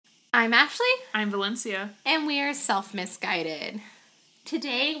I'm Ashley. I'm Valencia. And we are Self-Misguided.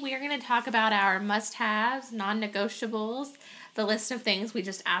 Today we are going to talk about our must-haves, non-negotiables, the list of things we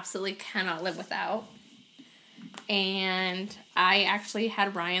just absolutely cannot live without. And I actually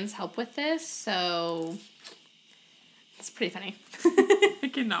had Ryan's help with this, so it's pretty funny. I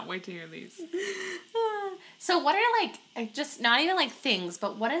cannot wait to hear these. So what are just not even things,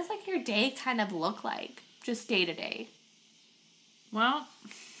 but what does your day kind of look like? Just day to day. Well,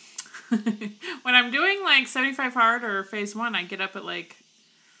 when I'm doing 75 hard or phase 1, I get up at I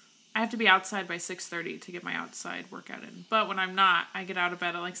have to be outside by 6:30 to get my outside workout in. But when I'm not, I get out of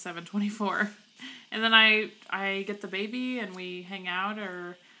bed at 7:24. And then I get the baby and we hang out,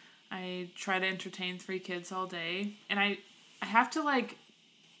 or I try to entertain 3 kids all day. And I have to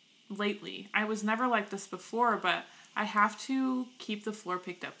lately, I was never like this before, but I have to keep the floor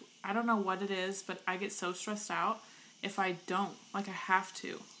picked up. I don't know what it is, but I get so stressed out if I don't. I have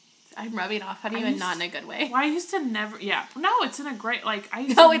to. I'm rubbing off on you and not in a good way. Well, I used to never, yeah. No, it's in a great,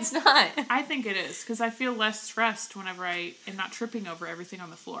 it's not. I think it is, because I feel less stressed whenever I am not tripping over everything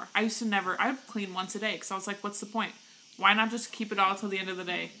on the floor. I used to never, I would clean once a day, because I was like, what's the point? Why not just keep it all till the end of the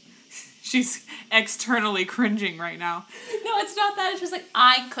day? She's externally cringing right now. No, it's not that. It's just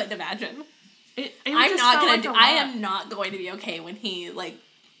I couldn't imagine. I am not going to be okay when he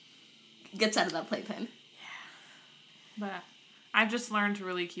gets out of that playpen. Yeah. But I've just learned to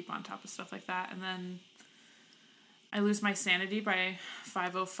really keep on top of stuff like that, and then I lose my sanity by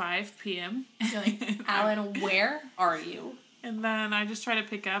 5:05 p.m. You're like, Alan, where are you? And then I just try to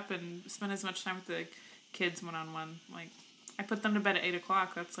pick up and spend as much time with the kids one-on-one. I put them to bed at 8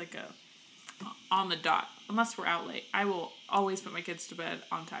 o'clock. That's on the dot. Unless we're out late. I will always put my kids to bed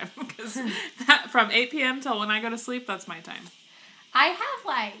on time, because from 8 p.m. till when I go to sleep, that's my time. I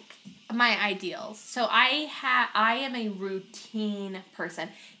have my ideals. So I am a routine person.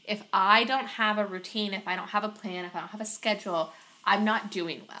 If I don't have a routine, if I don't have a plan, if I don't have a schedule, I'm not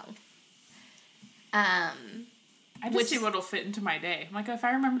doing well. I just see what'll fit into my day. If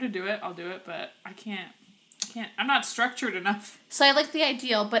I remember to do it, I'll do it, but I can't. I'm not structured enough. So I like the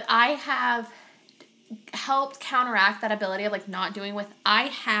ideal, but I have helped counteract that ability of not doing with. I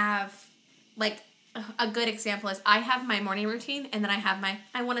have a good example is I have my morning routine, and then I have my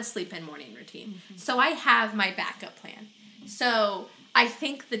I want to sleep in morning routine. Mm-hmm. So I have my backup plan. So I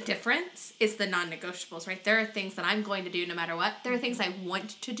think the difference is the non-negotiables, right? There are things that I'm going to do no matter what. There are things I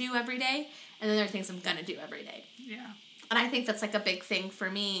want to do every day, and then there are things I'm going to do every day. Yeah. And I think that's a big thing for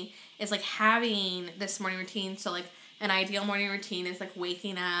me is having this morning routine. So an ideal morning routine is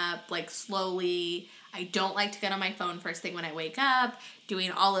waking up slowly. I don't like to get on my phone first thing when I wake up,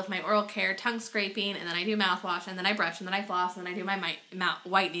 doing all of my oral care, tongue scraping, and then I do mouthwash, and then I brush, and then I floss, and then I do my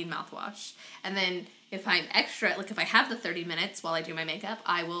whitening mouthwash. And then if I'm extra, if I have the 30 minutes while I do my makeup,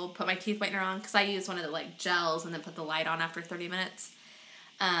 I will put my teeth whitener on, because I use one of the gels and then put the light on after 30 minutes.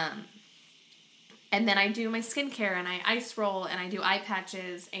 And then I do my skincare, and I ice roll, and I do eye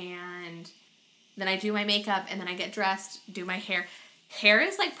patches, and then I do my makeup, and then I get dressed, do my hair. Hair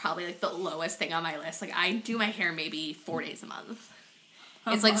is probably the lowest thing on my list. I do my hair maybe 4 days a month.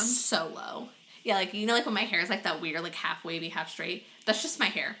 It's so low. Yeah, when my hair is that weird half wavy, half straight. That's just my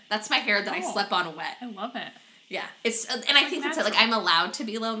hair. That's my hair that I slept on wet. I love it. Yeah, it's and I think that's it. I'm allowed to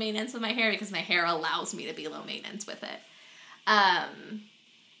be low maintenance with my hair because my hair allows me to be low maintenance with it.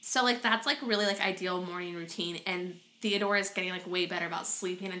 So that's really ideal morning routine, and Theodore is getting way better about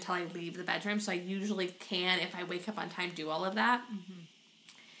sleeping until I leave the bedroom, so I usually can, if I wake up on time, do all of that. Mm-hmm.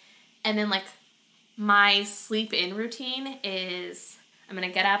 And then my sleep in routine is I'm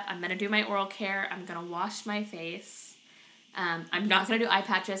gonna get up, I'm gonna do my oral care, I'm gonna wash my face. I'm not gonna do eye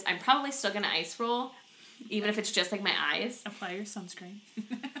patches. I'm probably still gonna ice roll, even if it's just my eyes. Apply your sunscreen.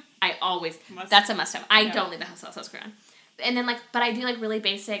 I always that's a must have. I don't leave the house without sunscreen on. And then but I do really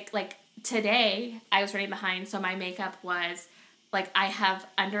basic today I was running behind, so my makeup was I have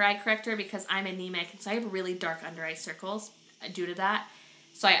under eye corrector because I'm anemic, and so I have really dark under eye circles due to that.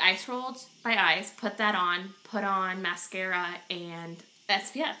 So I ice rolled my eyes, put that on, put on mascara and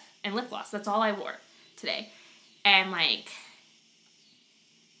SPF and lip gloss. That's all I wore today. And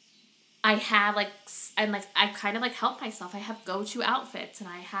I have I kind of help myself. I have go-to outfits, and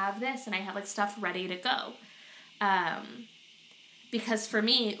I have this, and I have stuff ready to go. Because for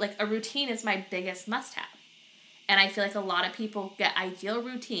me, a routine is my biggest must-have. And I feel a lot of people get ideal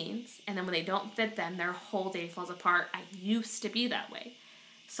routines, and then when they don't fit them, their whole day falls apart. I used to be that way.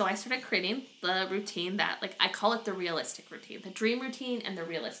 So I started creating the routine that, I call it the realistic routine. The dream routine and the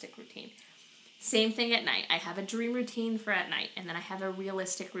realistic routine. Same thing at night. I have a dream routine for at night, and then I have a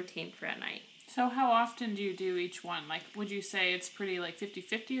realistic routine for at night. So how often do you do each one? Like, would you say it's pretty, like,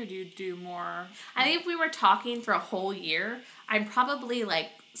 50-50, or do you do more? I think if we were talking for a whole year, I'm probably,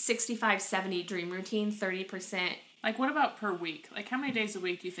 like, 65, 70 dream routine, 30%. Like, what about per week? Like, how many days a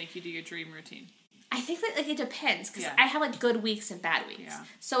week do you think you do your dream routine? I think that, like, it depends, because I have, like, good weeks and bad weeks. Yeah.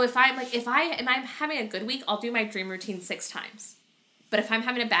 So if I'm having a good week, I'll do my dream routine 6 times. But if I'm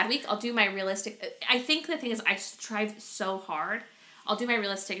having a bad week, I'll do my realistic... I think the thing is, I strive so hard... I'll do my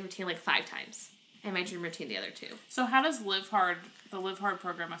realistic routine like 5 times, and my dream routine the other 2. So how does the Live Hard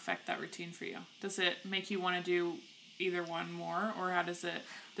program affect that routine for you? Does it make you want to do either one more, or how does it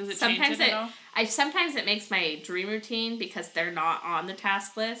change it at all? Sometimes it makes my dream routine, because they're not on the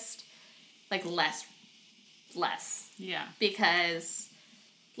task list, like less. Yeah. Because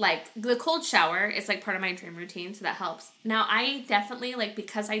like the cold shower is like part of my dream routine, so that helps. Now I definitely like,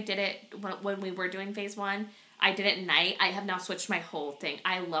 because I did it when we were doing phase 1. I did it at night. I have now switched my whole thing.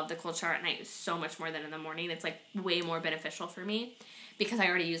 I love the cold shower at night so much more than in the morning. It's, like, way more beneficial for me because I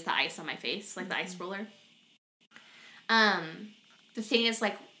already use the ice on my face, like the ice roller. The thing is,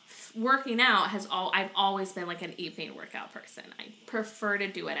 like, working out I've always been, like, an evening workout person. I prefer to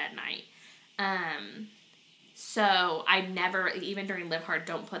do it at night. So I never, even during Live Hard,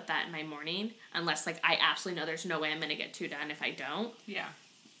 don't put that in my morning unless, like, I absolutely know there's no way I'm going to get 2 done if I don't. Yeah.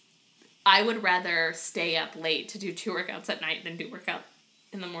 I would rather stay up late to do 2 workouts at night than do workout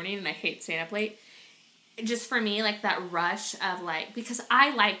in the morning, and I hate staying up late. Just for me, like, that rush of, like, because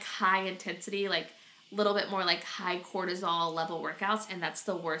I like high intensity, like, a little bit more, like, high cortisol level workouts, and that's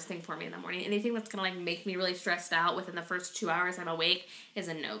the worst thing for me in the morning. Anything that's going to, like, make me really stressed out within the first 2 hours I'm awake is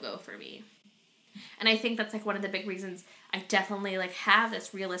a no-go for me. And I think that's, like, one of the big reasons I definitely, like, have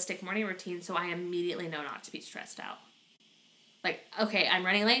this realistic morning routine, so I immediately know not to be stressed out. Like, okay, I'm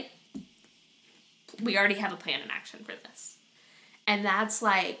running late. We already have a plan in action for this. And that's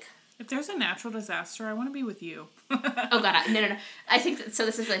like... If there's a natural disaster, I want to be with you. Oh, God. No. I think... So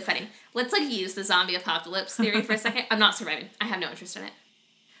this is really funny. Let's, like, use the zombie apocalypse theory for a second. I'm not surviving. I have no interest in it.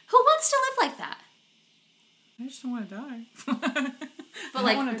 Who wants to live like that? I just don't want to die. But,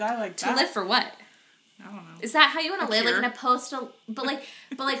 like... I want to die like that. To live for what? I don't know. Is that how you want to live? Cure. Like, in a postal... But,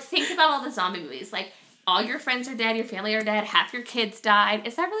 think about all the zombie movies. Like, all your friends are dead, your family are dead, half your kids died.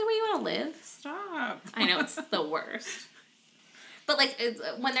 Is that really where you want to live? Stop. I know, it's the worst. But, like,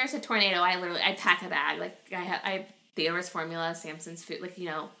 when there's a tornado, I pack a bag. Like, I have Theodore's formula, Samson's food, like, you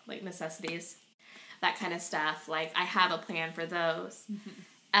know, like, necessities. That kind of stuff. Like, I have a plan for those.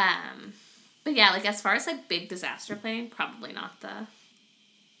 Mm-hmm. But, yeah, like, as far as, like, big disaster planning, probably not the...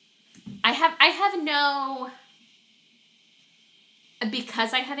 I have no...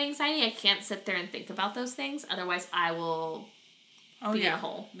 Because I have anxiety, I can't sit there and think about those things. Otherwise, I will be in a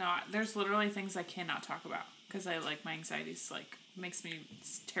hole. No, there's literally things I cannot talk about. Because my anxiety's, like, makes me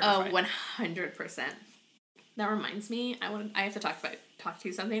terrified. Oh, 100%. That reminds me, I have to talk to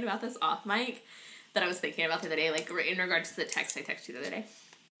you something about this off mic that I was thinking about the other day, like, in regards to the text I texted you the other day.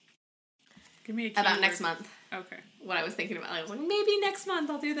 Give me a keyword. About next month. Okay. What I was thinking about. I was like, maybe next month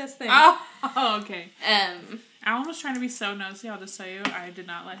I'll do this thing. Oh, okay. Alan was trying to be so nosy, I'll just tell you. I did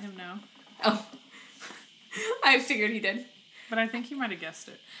not let him know. Oh. I figured he did. But I think he might have guessed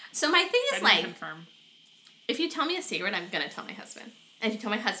it. So my thing is, like, confirm. If you tell me a secret, I'm going to tell my husband. And if you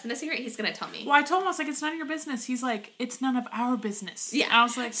tell my husband a secret, he's going to tell me. Well, I told him, I was like, it's none of your business. He's like, it's none of our business. Yeah. I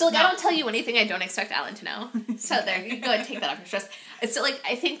was like, so, like, no. I don't tell you anything I don't expect Alan to know. So there, you go ahead and take that off your stress. So, like,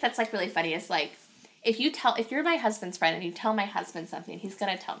 I think that's, like, really funny. It's like, if you're my husband's friend and you tell my husband something, he's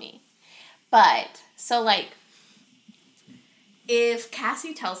going to tell me. But, so, like, if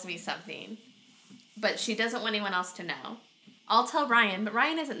Cassie tells me something, but she doesn't want anyone else to know, I'll tell Ryan, but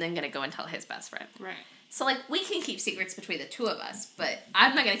Ryan isn't then going to go and tell his best friend. Right. So, like, we can keep secrets between the two of us, but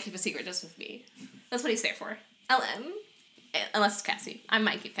I'm not going to keep a secret just with me. That's what he's there for. Unless it's Cassie. I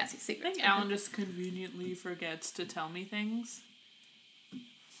might keep Cassie's secret. I think Alan just conveniently forgets to tell me things.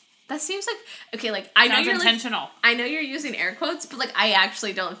 That seems like... Okay, like, I know you're intentional. I know you're using air quotes, but, like, I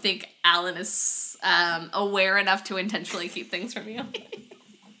actually don't think Alan is aware enough to intentionally keep things from you. We made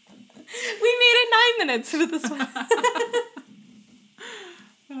it 9 minutes with this one.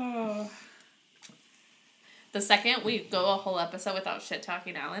 Oh... The second we go a whole episode without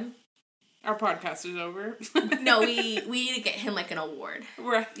shit-talking Alan... Our podcast is over. No, we need to get him, like, an award.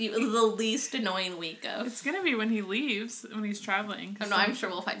 Right. The least annoying week of... It's gonna be when he leaves, when he's traveling. Oh, no, I'm sure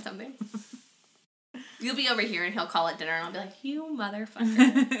we'll find something. You'll be over here and he'll call it dinner and I'll be like, you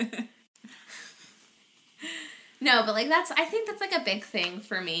motherfucker. No, but, like, I think that's, like, a big thing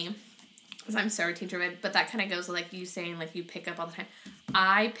for me. Because I'm so routine-driven, but that kind of goes with, like, you saying, like, you pick up all the time.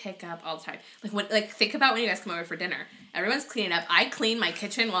 I pick up all the time. Like, think about when you guys come over for dinner. Everyone's cleaning up. I clean my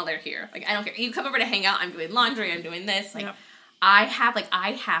kitchen while they're here. Like, I don't care. You come over to hang out, I'm doing laundry, I'm doing this. Like, I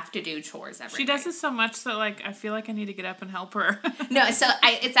have to do chores every She night. does this so much that, like, I feel like I need to get up and help her. No, so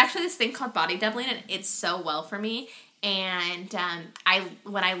it's actually this thing called body doubling, and it's so well for me. And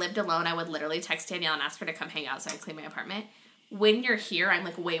when I lived alone, I would literally text Danielle and ask her to come hang out so I could clean my apartment. When you're here, I'm,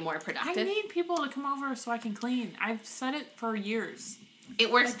 like, way more productive. I need people to come over so I can clean. I've said it for years.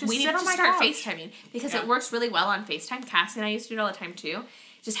 It works. Like, we need to start FaceTiming because it works really well on FaceTime. Cassie and I used to do it all the time, too.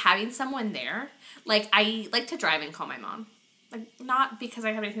 Just having someone there. Like, I like to drive and call my mom. Like, not because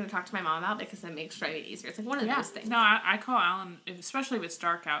I have anything to talk to my mom about, because it makes driving easier. It's like one of those things. No, I call Alan, especially if it's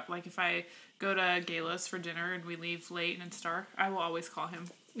dark out. Like, if I go to Galas for dinner and we leave late and it's dark, I will always call him.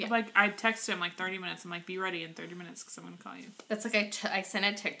 Yeah. Like, I text him, like, 30 minutes. I'm like, be ready in 30 minutes because I'm going to call you. That's like, I sent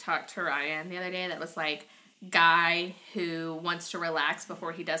a TikTok to Ryan the other day that was like, guy who wants to relax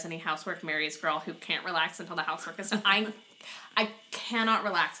before he does any housework marries girl who can't relax until the housework is done. I cannot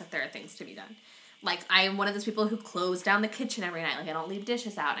relax if there are things to be done. Like, I am one of those people who close down the kitchen every night. Like, I don't leave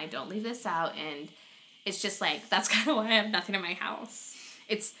dishes out, and I don't leave this out, and it's just, like, that's kind of why I have nothing in my house.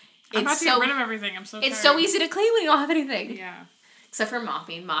 I'm about to get rid of everything. I'm so tired. It's so easy to clean when you don't have anything. Yeah. Except for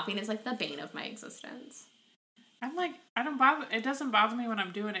mopping. Mopping is, like, the bane of my existence. I'm like, it doesn't bother me when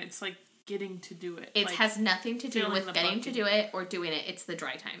I'm doing it. It's, like, getting to do it. It like, has nothing to do with getting to do it or doing it. It's the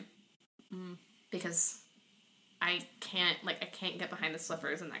dry time. Because I can't get behind the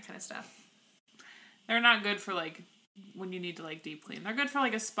Swiffers and that kind of stuff. They're not good for, like, when you need to, like, deep clean. They're good for,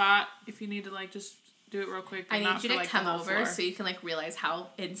 like, a spot if you need to, like, just do it real quick. I need you to come over so you can, like, realize how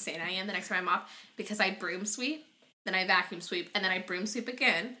insane I am the next time I mop. Because I broom sweep, then I vacuum sweep, and then I broom sweep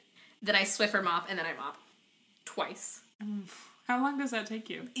again, then I Swiffer mop, and then I mop. Twice. How long does that take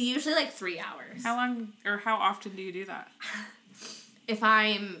you? Usually, like, 3 hours. How long, or how often do you do that? If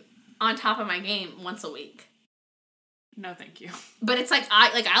I'm on top of my game, once a week. No, thank you. But it's like,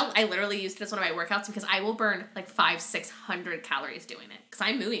 I literally used it as one of my workouts because I will burn like 500-600 calories doing it. Because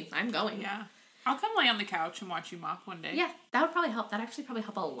I'm moving. I'm going. Yeah. I'll come lay on the couch and watch you mop one day. Yeah, that would probably help. That actually probably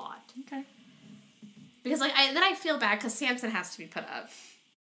help a lot. Okay. Because like, then I feel bad because Samson has to be put up.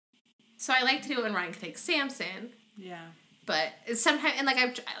 So I like to do it when Ryan can take Samson. Yeah. But sometimes, and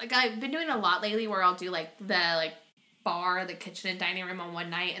I've been doing a lot lately where I'll do like the bar, the kitchen and dining room on one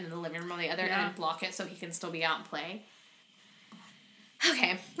night and then the living room on the other, and then block it so he can still be out and play.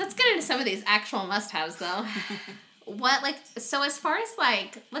 Okay, let's get into some of these actual must-haves, though. So as far as,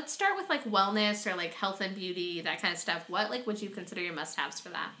 like, let's start with, like, wellness or, like, health and beauty, that kind of stuff. What, like, would you consider your must-haves for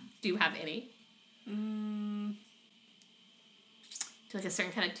that? Do you have any? Do you like a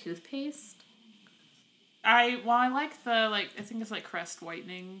certain kind of toothpaste? I like the, like, I think it's, like, Crest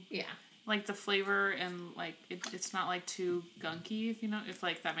whitening. Yeah. Like, the flavor and, like, it's not, like, too gunky, if,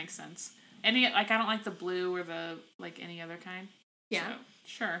 like, that makes sense. I don't like the blue or the, like, any other kind. Yeah. So,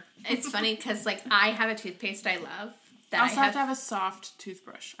 sure. It's funny because, like, I have a toothpaste I love. I also have to have a soft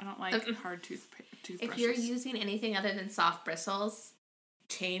toothbrush. I don't like hard toothbrushes. If you're using anything other than soft bristles,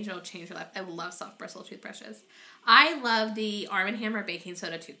 it'll change your life. I love soft bristle toothbrushes. I love the Arm & Hammer baking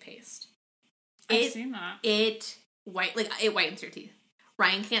soda toothpaste. I've seen that. It whitens your teeth.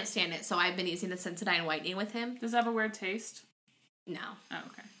 Ryan can't stand it, so I've been using the Sensodyne whitening with him. Does it have a weird taste? No. Oh,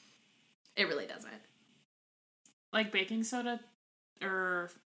 okay. It really doesn't. Like baking soda? Or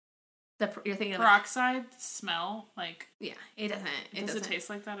you're thinking peroxide smell, like, yeah, it doesn't. Does it taste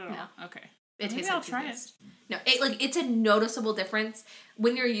like that at all? No. Okay, maybe I'll try it. No, it's a noticeable difference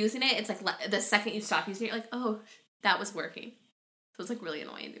when you're using it. It's like the second you stop using it, you're like, oh, that was working. So it's like really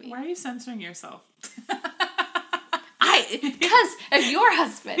annoying to me. Why are you censoring yourself? Because of your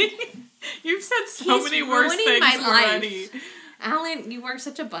husband. You've said so many worse things already. Alan, you are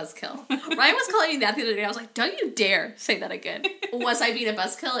such a buzzkill. Ryan was calling me that the other day. I was like, don't you dare say that again. Was I being a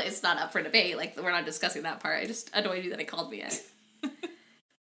buzzkill? It's not up for debate. Like, we're not discussing that part. I just annoyed you that he called me it.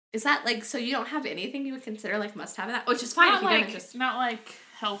 Is that, like, so you don't have anything you would consider, like, must have in that? Which is fine if you don't just... Not, like,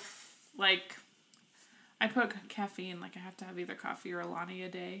 health, like, I put caffeine, like, I have to have either coffee or Alani a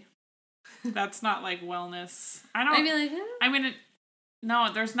day. That's not, like, wellness.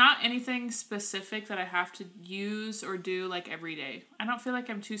 No, there's not anything specific that I have to use or do, like, every day. I don't feel like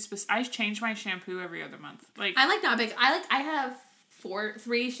I'm too specific. I change my shampoo every other month. Like, I like not big. I have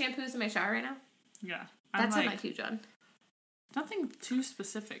 3 shampoos in my shower right now. Yeah. That's not huge on. Nothing too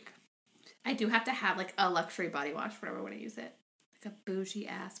specific. I do have to have, like, a luxury body wash whenever I want to use it. Like a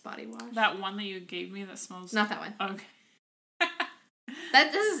bougie-ass body wash. That one that you gave me that smells... Not that one. Okay.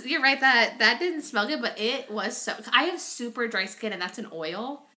 You're right, that didn't smell good, but it was so... I have super dry skin, and that's an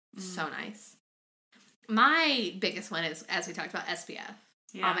oil. So nice. My biggest one is, as we talked about, SPF.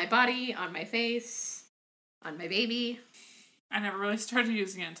 Yeah. On my body, on my face. on my baby. I never really started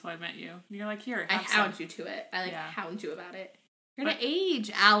using it until I met you. You're like, here, I hound you to it. I hound you about it. You're gonna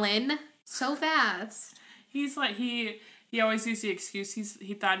age, Alan, so fast. He's like, he always used the excuse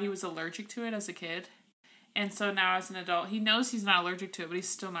he thought he was allergic to it as a kid. And so now as an adult, he knows he's not allergic to it, but he's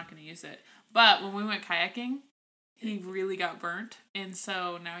still not going to use it. But when we went kayaking, he really got burnt. And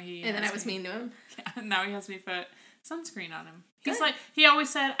so now And then I was mean to him. Yeah, now he has me put sunscreen on him. He's like, he always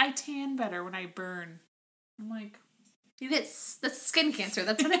said, I tan better when I burn. I'm like... That's skin cancer.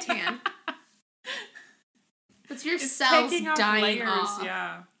 That's not a tan. That's your cells dying layers, off.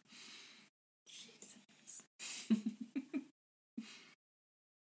 Yeah. Jesus.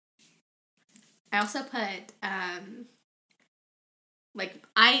 I also put I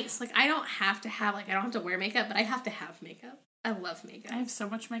don't have to have I don't have to wear makeup, but I have to have makeup. I love makeup. I have so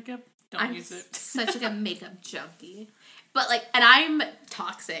much makeup. Don't use it. Such a makeup junkie. But and I'm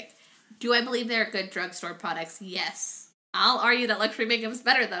toxic. Do I believe there are good drugstore products? Yes. I'll argue that luxury makeup is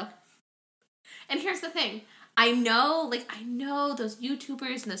better, though. And here's the thing. I know those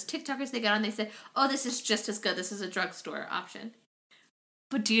YouTubers and those TikTokers, they get on, they say, oh, this is just as good. This is a drugstore option.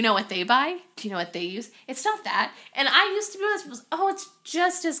 But do you know what they buy? Do you know what they use? It's not that. And I used to be one of those people, oh, it's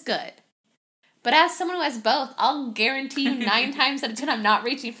just as good. But as someone who has both, I'll guarantee you 9 times out of 10 I'm not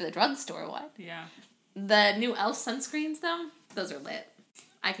reaching for the drugstore one. Yeah. The new e.l.f. sunscreens, though, those are lit.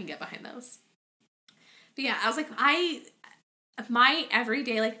 I can get behind those. But yeah, I was like, my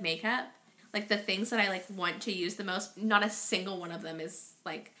everyday, makeup, the things that I, want to use the most, not a single one of them is,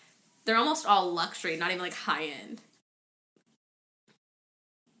 they're almost all luxury, not even, high-end.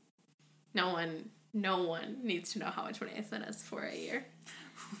 No one needs to know how much money I spend as for a year.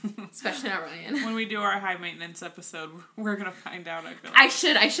 Especially not Ryan. When we do our high-maintenance episode, we're going to find out, I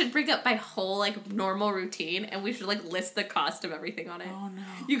feel like. I should bring up my whole, normal routine, and we should, list the cost of everything on it. Oh, no.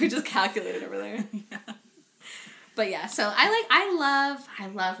 You could just calculate it over there. Yeah. But yeah, so I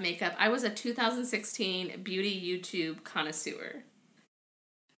love makeup. I was a 2016 beauty YouTube connoisseur.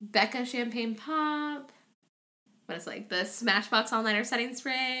 Becca Champagne Pop. What is the Smashbox All-Nighter Setting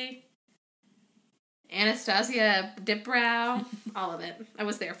Spray. Anastasia Dip Brow. All of it. I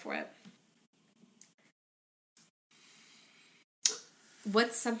was there for it.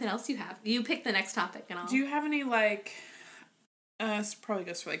 What's something else you have? You pick the next topic and I'll... Do you have any, this probably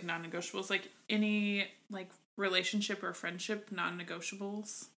goes for, non-negotiables, any, relationship or friendship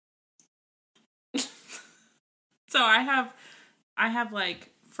non-negotiables? So I have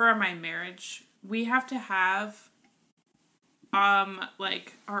for my marriage, we have to have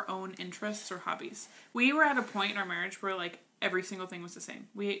our own interests or hobbies. We were at a point in our marriage where every single thing was the same.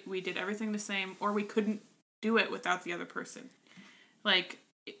 We did everything the same, or we couldn't do it without the other person.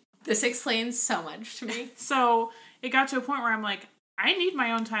 This explains so much to me. So it got to a point where I'm I need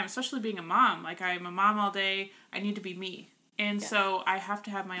my own time, especially being a mom. I'm a mom all day. I need to be me. And so I have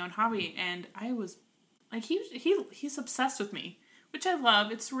to have my own hobby. And I was, he's obsessed with me, which I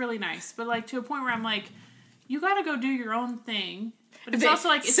love. It's really nice. But, to a point where I'm you gotta go do your own thing. But it's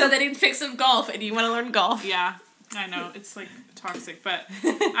also, so then he picks up golf and you want to learn golf. Yeah, I know. It's, toxic. But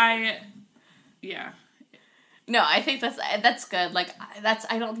yeah. No, I think that's good.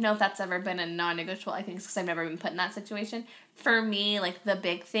 I don't know if that's ever been a non-negotiable. I think it's because I've never been put in that situation. For me, the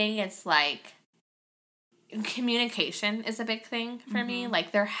big thing is, communication is a big thing for me.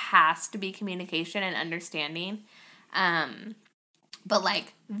 There has to be communication and understanding. But,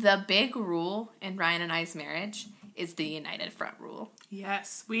 the big rule in Ryan and I's marriage is the united front rule.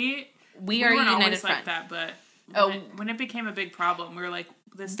 Yes. We are weren't united always front. That, but when it became a big problem, we were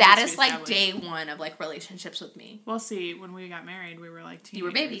this that is day one of relationships with me. Well, see, when we got married, we were teenagers. You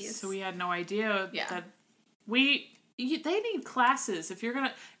were babies, so we had no idea that they need classes. They're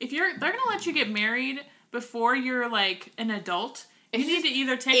gonna let you get married before you're an adult. You need to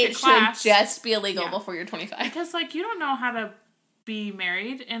either take a class. It should just be illegal before you're 25. Because you don't know how to be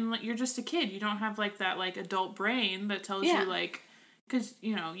married, and you're just a kid. You don't have that adult brain that tells you because,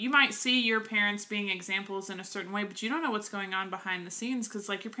 you might see your parents being examples in a certain way, but you don't know what's going on behind the scenes because,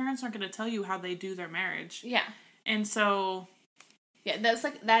 your parents aren't going to tell you how they do their marriage. Yeah. And so... Yeah, that's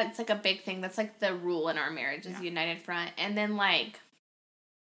a big thing. That's, the rule in our marriage is united front. And then,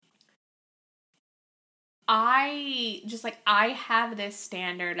 I have this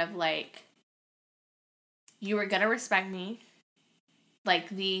standard of, you are going to respect me.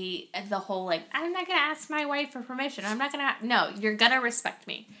 The whole, I'm not going to ask my wife for permission. I'm not going to... No, you're going to respect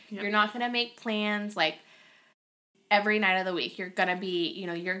me. Yep. You're not going to make plans, every night of the week. You're going to be,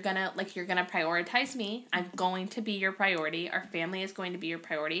 you're going to prioritize me. I'm going to be your priority. Our family is going to be your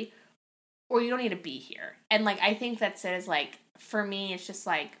priority. or you don't need to be here. And, like, I think that's it is, like, for me, it's just,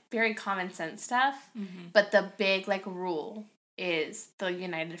 like, very common sense stuff. Mm-hmm. But the big, like, rule is the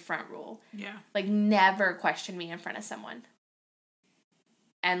United Front rule. Yeah. Like, never question me in front of someone.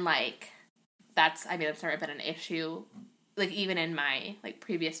 And, like, that's never been an issue. Like, even in my, like,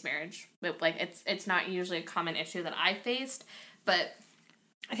 previous marriage. But, like, it's not usually a common issue that I faced. But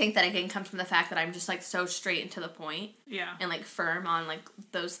I think that, again, comes from the fact that I'm just, like, so straight and to the point. Yeah. And, like, firm on, like,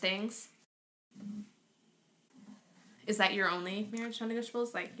 those things. Is that your only marriage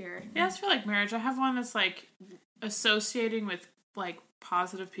non-negotiables? Like, your... Yeah, I feel like marriage. I have one that's, like, associating with, like,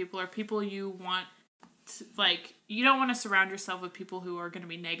 positive people or people you want to, like, you don't want to surround yourself with people who are going to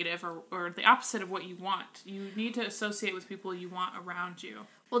be negative or the opposite of what you want. You need to associate with people you want around you.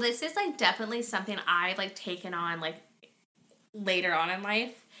 Well, this is, like, definitely something I've, like, taken on, like, later on in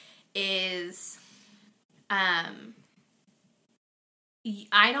life is, I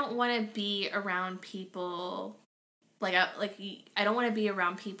don't want to be around people, I don't want to be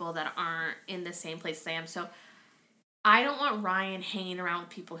around people that aren't in the same place as I am. So, I don't want Ryan hanging around with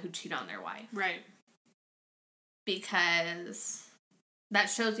people who cheat on their wife. Right. Because that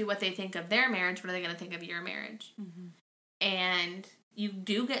shows you what they think of their marriage. What are they going to think of your marriage? Mm-hmm. And you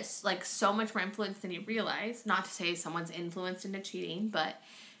do get, like, so much more influence than you realize. Not to say someone's influenced into cheating, but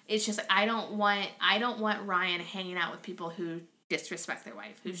it's just, I don't want Ryan hanging out with people who disrespect their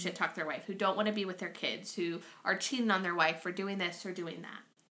wife, who shit talk their wife, who don't want to be with their kids, who are cheating on their wife for doing this or doing that.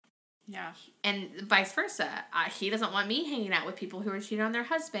 Yeah. And vice versa. He doesn't want me hanging out with people who are cheating on their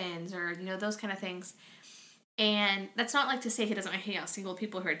husbands or, you know, those kind of things. And that's not, like, to say he doesn't want to hang out with single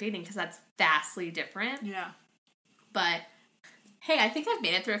people who are dating, because that's vastly different. Yeah. But, hey, I think I've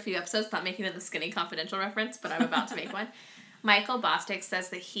made it through a few episodes, not making it the Skinny Confidential reference, but I'm about to make one. Michael Bostic says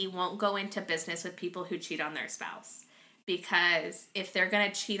that he won't go into business with people who cheat on their spouse. Because if they're going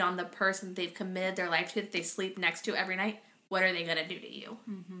to cheat on the person they've committed their life to, that they sleep next to every night, what are they going to do to you?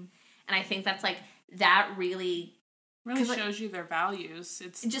 Mm-hmm. And I think that's, like, that really shows, like, you their values.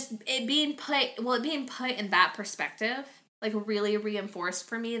 It's just it being put in that perspective, like, really reinforced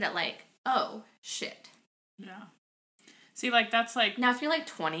for me that, like, oh, shit. Yeah. See, like, that's, like... Now, if you're, like,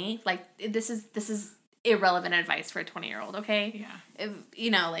 20, like, this is irrelevant advice for a 20-year-old, okay? Yeah. If, you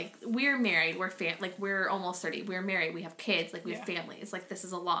know, like, we're married, we're almost 30, we're married, we have kids, like, we have families, like, this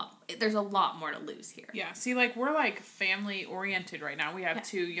is a lot, there's a lot more to lose here. Yeah, see, like, we're, like, family-oriented right now. We have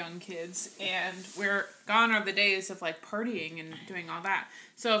 2 young kids, and gone are the days of, like, partying and doing all that.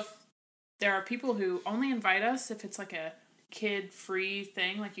 So if there are people who only invite us if it's, like, a kid-free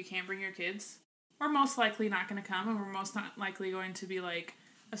thing, like, you can't bring your kids, we're most likely not going to come, and we're most not likely going to be, like,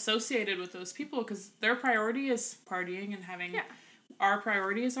 associated with those people, because their priority is partying and having our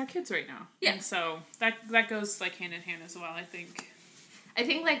priority is our kids right now. Yeah. And so that goes, like, hand in hand as well, I think.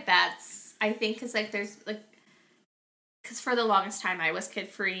 Like, that's, I think, because, like, there's, like, because for the longest time I was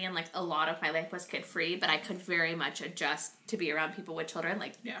kid-free, and, like, a lot of my life was kid-free, but I could very much adjust to be around people with children.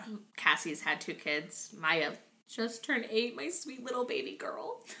 Like, Cassie's had 2 kids. Maya just turned 8, my sweet little baby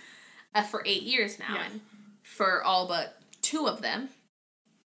girl, for 8 years now. Yeah. And for all but 2 of them,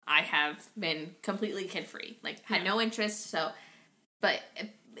 I have been completely kid-free. Like, had no interest, so... But,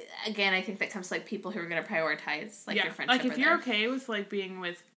 again, I think that comes to, like, people who are going to prioritize, like, your friendship. Like, if you're okay with, like, being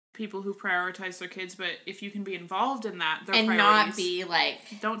with people who prioritize their kids, but if you can be involved in that, their priorities... And not be,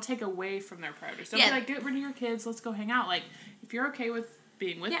 like... Don't take away from their priorities. Don't be like, get rid of your kids, let's go hang out. Like, if you're okay with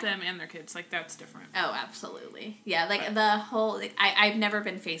being with them and their kids, like, that's different. Oh, absolutely. Yeah, like, the whole... Like, I've never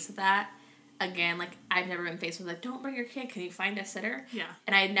been faced with that. Again, like, I've never been faced with, like, don't bring your kid, can you find a sitter? Yeah.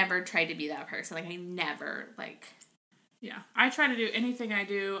 And I never tried to be that person. Like, I never, like... Yeah. I try to do anything I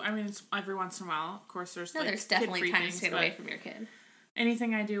do. I mean, it's every once in a while. Of course, there's, like, there's definitely times to get away from your kid.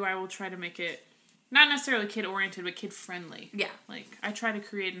 Anything I do, I will try to make it not necessarily kid-oriented, but kid-friendly. Yeah. Like, I try to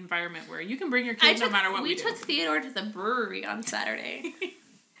create an environment where you can bring your kids no matter what we do. We took Theodore to the brewery on Saturday.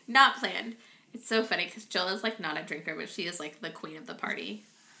 Not planned. It's so funny, because Jill is, like, not a drinker, but she is, like, the queen of the party.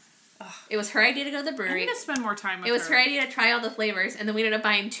 It was her idea to go to the brewery. I need to spend more time with her. It was her idea to try all the flavors, and then we ended up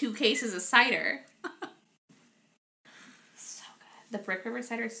buying 2 cases of cider. So good. The Brick River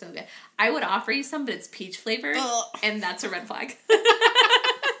cider is so good. I would offer you some, but it's peach flavored, and that's a red flag.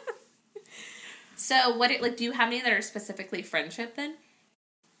 So, do you have any that are specifically friendship, then?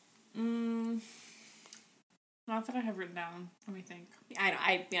 Not that I have written down. Let me think.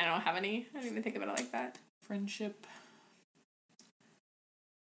 I don't have any. I didn't even think about it like that. Friendship...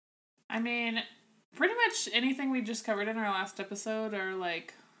 I mean, pretty much anything we just covered in our last episode are,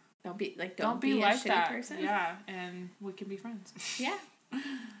 like... Don't be like a shitty person. Yeah, and we can be friends. Yeah.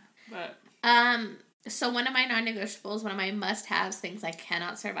 But... So one of my non-negotiables, one of my must-haves, things I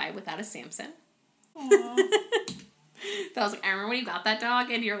cannot survive without a Samson. So I was like, I remember when you got that dog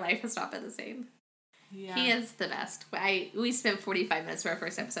and your life has not been the same. Yeah. He is the best. We spent 45 minutes for our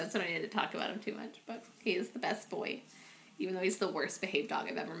first episode, so I don't need to talk about him too much, but he is the best boy. Even though he's the worst behaved dog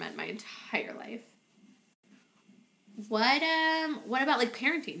I've ever met in my entire life. What about, like,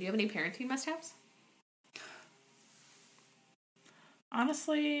 parenting? Do you have any parenting must-haves?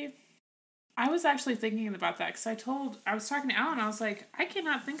 Honestly, I was actually thinking about that because I was talking to Alan, I was like, I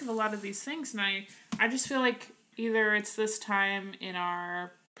cannot think of a lot of these things, and I just feel like either it's this time in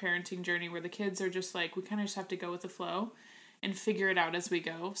our parenting journey where the kids are just like, we kind of just have to go with the flow and figure it out as we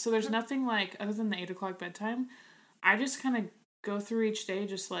go. So there's nothing like, other than the 8 o'clock bedtime, I just kind of go through each day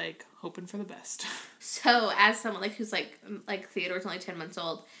just like hoping for the best. So as someone like who's like Theodore's only 10 months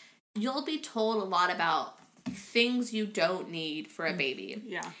old, you'll be told a lot about things you don't need for a baby.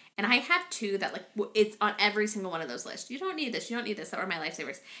 Yeah. And I have two that, like, it's on every single one of those lists. You don't need this. You don't need this. That were my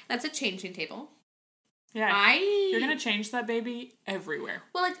lifesavers. That's a changing table. Yeah. You're going to change that baby everywhere.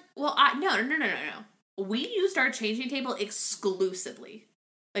 No. We used our changing table exclusively.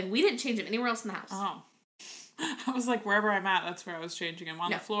 Like, we didn't change him anywhere else in the house. Oh. I was like, wherever I'm at, that's where I was changing him.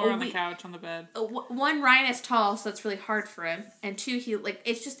 On the floor, on the couch, on the bed. One, Ryan is tall, so that's really hard for him. And two,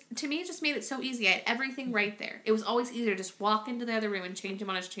 it's just, to me, it just made it so easy. I had everything right there. It was always easier to just walk into the other room and change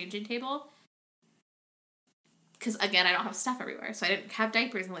him on his changing table. Because, again, I don't have stuff everywhere. So I didn't have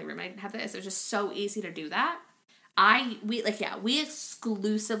diapers in the living room. I didn't have this. It was just so easy to do that. We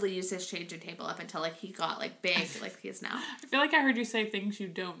exclusively used his changing table up until, like, he got, like, big, like he is now. I feel like I heard you say things you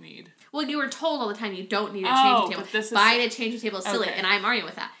don't need. Well, you were told all the time you don't need a changing table. But Buying a changing table is silly, and I'm arguing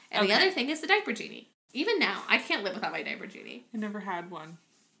with that. And the other thing is the diaper genie. Even now, I can't live without my diaper genie. I never had one.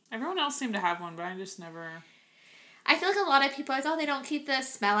 Everyone else seemed to have one, but I just never... I feel like a lot of people are like, oh, they don't keep the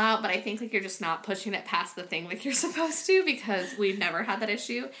smell out, but I think, like, you're just not pushing it past the thing like you're supposed to, because we've never had that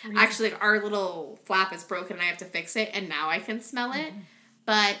issue. Really? Actually, like, our little flap is broken and I have to fix it, and now I can smell it.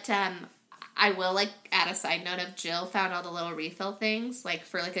 But I will, like, add a side note of Jill found all the little refill things, like,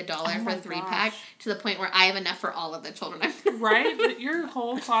 for, like, $1 for a 3-pack, to the point where I have enough for all of the children. Right? Your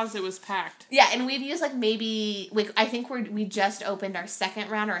whole closet was packed. Yeah, and we've used, like, I think we just opened our second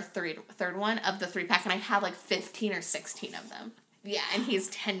round or a third one of the 3-pack, and I have, like, 15 or 16 of them. Yeah, and he's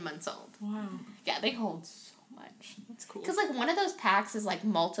 10 months old. Wow. Yeah, they hold so much. That's cool. Because, like, one of those packs is, like,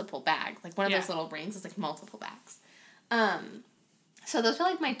 multiple bags. Like, one of those little rings is, like, multiple bags. So those are,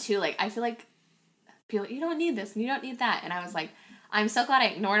 like, my two, like, I feel like people, you don't need this and you don't need that. And I was like, I'm so glad I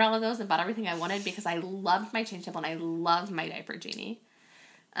ignored all of those and bought everything I wanted, because I loved my change table and I loved my diaper genie.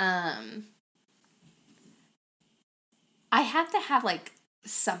 I have to have, like,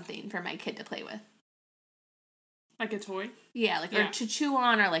 something for my kid to play with. Like a toy? Yeah, like, or to chew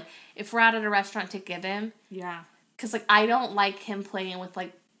on, or, like, if we're out at a restaurant, to give him. Yeah. Because, like, I don't like him playing with,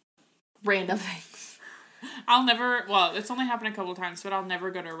 like, random things. It's only happened a couple times, but I'll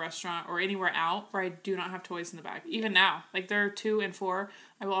never go to a restaurant or anywhere out where I do not have toys in the bag. Even now, like, they're 2 and 4,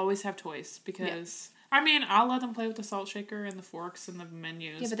 I will always have toys, because, I mean, I'll let them play with the salt shaker and the forks and the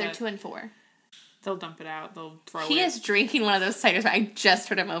menus. Yeah, but they're 2 and 4. They'll dump it out. They'll throw it. He is drinking one of those ciders. I just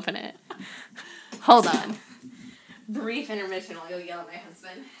heard him open it. Hold on. Brief intermission while I go yell at my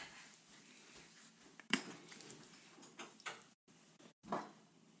husband.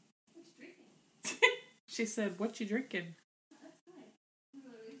 She said, "What you drinking?"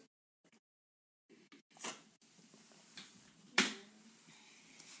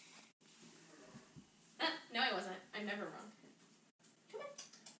 No, I wasn't. I'm never wrong. Come on.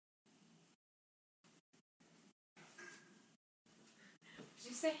 What did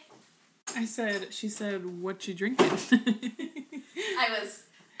you say? She said, "What you drinking?"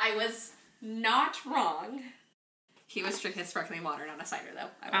 I was not wrong. He was drinking sparkling water, not a cider, though.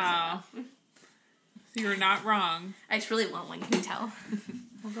 I wasn't. So you were not wrong. I just really want one, can you tell?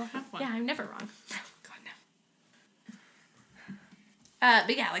 We'll go have one. Yeah, I'm never wrong. God, no.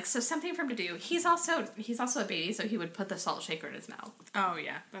 But yeah, like, so something for him to do. He's also a baby, so he would put the salt shaker in his mouth. Oh,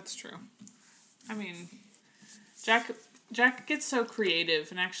 yeah, that's true. I mean, Jack gets so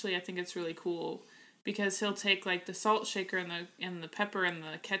creative, and actually I think it's really cool, because he'll take, like, the salt shaker and the pepper and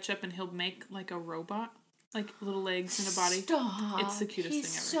the ketchup, and he'll make, like, a robot. Like, little legs and a body. Stop. It's the cutest thing ever.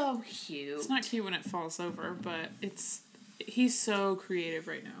 He's so cute. It's not cute when it falls over, but he's so creative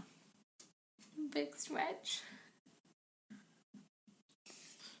right now. Big stretch.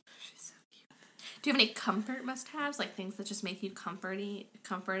 She's so cute. Do you have any comfort must-haves? Like, things that just make you comforted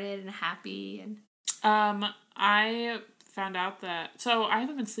and happy? And I found out that... So, I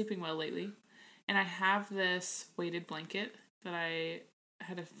haven't been sleeping well lately. And I have this weighted blanket that I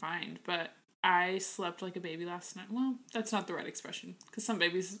had to find, but I slept like a baby last night. Well, that's not the right expression, because some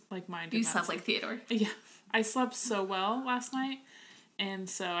babies like mine did You not slept sleep. like Theodore. Yeah. I slept so well last night, and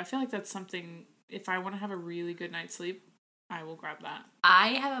so I feel like that's something, if I want to have a really good night's sleep, I will grab that. I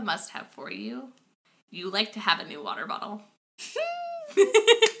have a must-have for you. You like to have a new water bottle.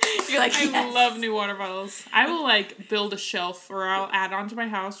 You're like, yes. I love new water bottles. I will like build a shelf, or I'll add on to my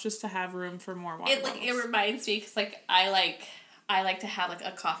house just to have room for more water bottles. It reminds me, because like I like to have like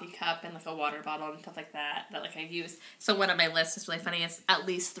a coffee cup and like a water bottle and stuff like that like I use. So one of my lists is really funny. It's at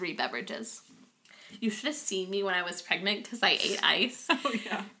least 3 beverages. You should have seen me when I was pregnant, because I ate ice. Oh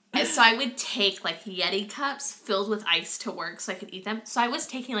yeah. And so I would take like Yeti cups filled with ice to work so I could eat them. So I was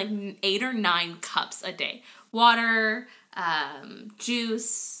taking like 8 or 9 cups a day. Water,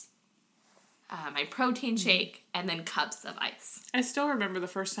 juice, my protein shake, and then cups of ice. I still remember the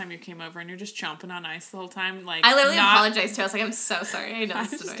first time you came over and you're just chomping on ice the whole time. Like, I literally apologized to her. I was like, I'm so sorry. I know I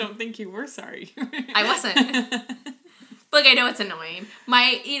it's just annoying. don't think you were sorry. I wasn't. Look, I know it's annoying.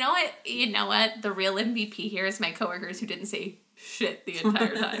 You know what? The real MVP here is my coworkers who didn't say shit the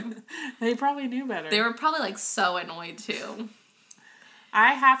entire time. They probably knew better. They were probably like so annoyed too.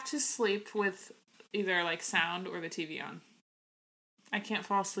 I have to sleep with either like sound or the TV on. I can't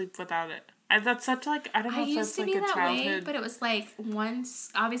fall asleep without it. That's such like, I don't know if that's like a childhood. I used to be that way, but it was like once,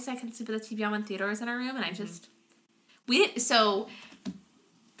 obviously I can sleep with the TV on when Theodore was in our room, and we didn't, so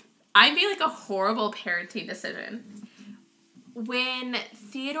I made like a horrible parenting decision. When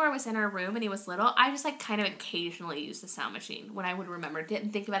Theodore was in our room and he was little, I just like kind of occasionally used the sound machine when I would remember.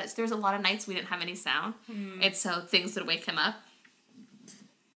 Didn't think about it. So there was a lot of nights we didn't have any sound, and so things would wake him up.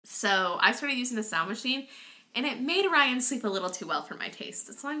 So I started using the sound machine, and it made Ryan sleep a little too well for my taste.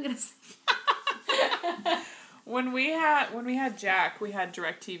 That's all I'm gonna say. When we had Jack, we had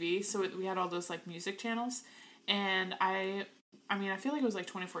DirecTV, so we had all those like music channels, and I feel like it was like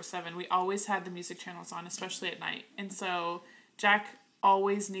 24/7. We always had the music channels on, especially at night, and so Jack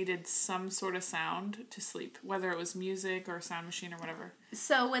always needed some sort of sound to sleep, whether it was music or a sound machine or whatever.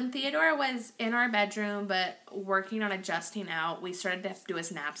 So when Theodore was in our bedroom but working on adjusting out, we started to do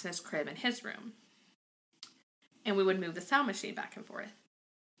his naps in his crib in his room. And we would move the sound machine back and forth.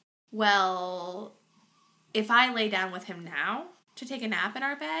 Well, if I lay down with him now to take a nap in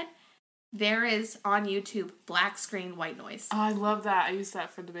our bed, there is on YouTube black screen white noise. Oh, I love that. I use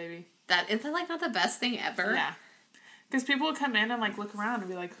that for the baby. Isn't that like not the best thing ever? Yeah. Because people would come in and like look around and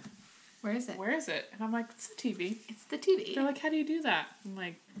be like, Where is it? Where is it? And I'm like, it's the TV. It's the TV. They're like, how do you do that? I'm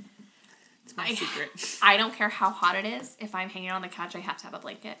like, it's my secret. I don't care how hot it is. If I'm hanging on the couch, I have to have a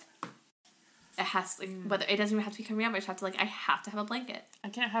blanket. It has to, whether it doesn't even have to be coming out, but I have to have a blanket. I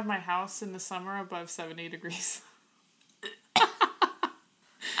can't have my house in the summer above 70 degrees.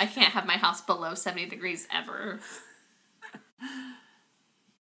 I can't have my house below 70 degrees ever.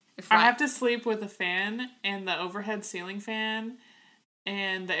 I have to sleep with a fan and the overhead ceiling fan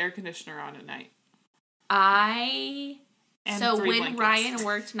and the air conditioner on at night. So when blankets. Ryan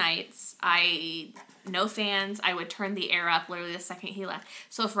worked nights, no fans, I would turn the air up literally the second he left.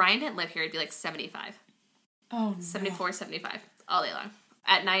 So if Ryan didn't live here, it'd be like 75. Oh, no. 74, 75, all day long.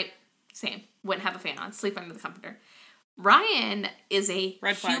 At night, same. Wouldn't have a fan on. Sleep under the comforter. Ryan is a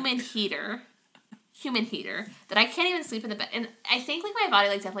human heater that I can't even sleep in the bed. And I think like my body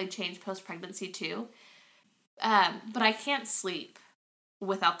like definitely changed post-pregnancy too. But I can't sleep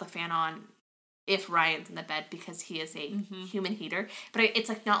without the fan on if Ryan's in the bed because he is a human heater. But it's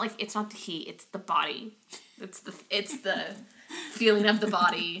like it's not the heat, it's the body. It's the feeling of the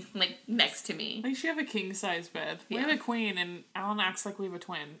body like next to me. At least you have a king size bed. We have a queen and Alan acts like we have a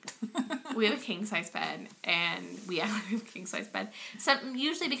twin. We have a king size bed and we have a king size bed. So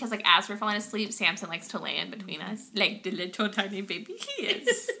usually because like as we're falling asleep, Samson likes to lay in between us like the little tiny baby he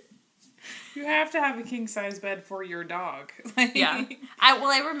is. You have to have a king size bed for your dog. Yeah.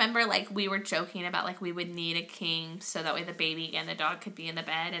 I remember like we were joking about like we would need a king so that way the baby and the dog could be in the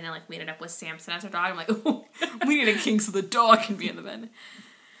bed, and then like we ended up with Samson as our dog. I'm like, oh, we need a king so the dog can be in the bed.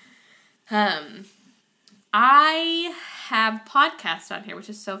 I have podcasts on here, which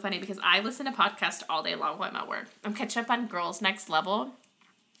is so funny because I listen to podcasts all day long while I'm at work. I'm catching up on Girls Next Level,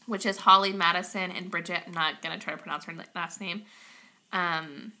 which is Holly Madison and Bridget. I'm not gonna try to pronounce her last name.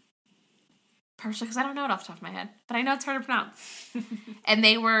 Partially because I don't know it off the top of my head, but I know it's hard to pronounce. And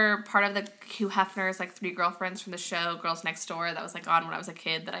they were part of the Hugh Hefner's like 3 girlfriends from the show Girls Next Door that was like on when I was a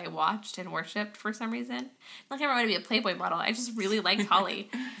kid that I watched and worshipped for some reason. Like I wanted to be a Playboy model. I just really liked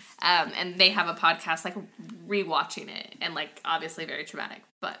Holly. And they have a podcast like rewatching it and like obviously very traumatic.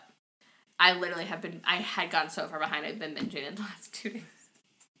 But I literally I had gotten so far behind I've been binging it the last 2 days.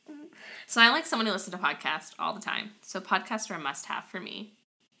 So I like someone who listens to podcasts all the time. So podcasts are a must have for me.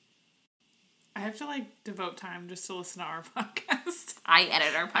 I have to, like, devote time just to listen to our podcast. I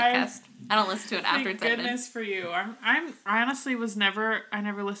edit our podcast. I don't listen to it after it's edited. Thank goodness for you. I honestly I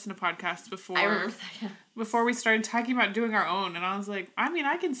never listened to podcasts before. I remember that. Before we started talking about doing our own, and I was like, I mean,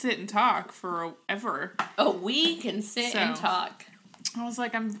 I can sit and talk forever. Oh, we can sit and talk. I was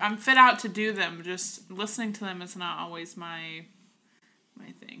like, I'm fit out to do them. Just listening to them is not always my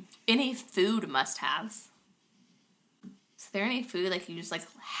thing. Any food must-haves? Is there any food like you just like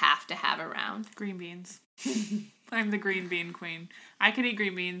have to have around? Green beans. I'm the green bean queen. I could eat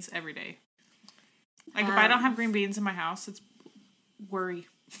green beans every day. Like if I don't have green beans in my house, it's worry.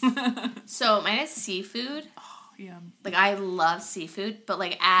 So mine is seafood. Oh, yum. Like I love seafood, but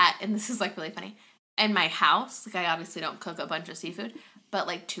like and this is like really funny. In my house, like I obviously don't cook a bunch of seafood, but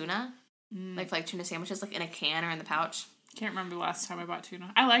like tuna, like tuna sandwiches, like in a can or in the pouch. Can't remember the last time I bought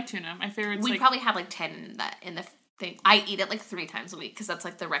tuna. I like tuna. My favorite's we probably have like 10 in the thing. I eat it like 3 times a week because that's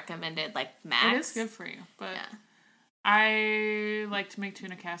like the recommended like max. It is good for you, but yeah. I like to make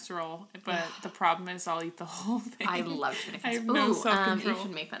tuna casserole, but the problem is I'll eat the whole thing. I love tuna casserole. I have no self-control. You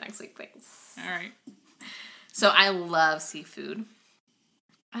should make that next week, thanks. All right. So I love seafood.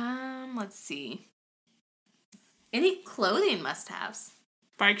 Let's see. Any clothing must-haves?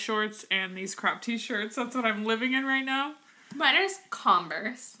 Bike shorts and these crop t-shirts. That's what I'm living in right now. Mine is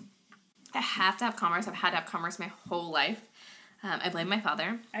Converse. I have to have Converse. I've had to have Converse my whole life. I blame my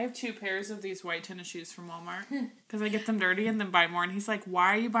father. I have 2 pairs of these white tennis shoes from Walmart because I get them dirty and then buy more. And he's like,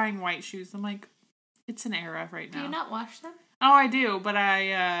 "Why are you buying white shoes?" I'm like, "It's an era right now." Do you not wash them? Oh, I do, but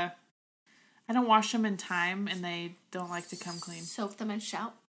I don't wash them in time, and they don't like to come clean. Soak them and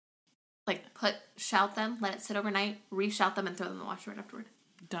shout. Like shout them, let it sit overnight, re-shout them, and throw them in the washer right afterward.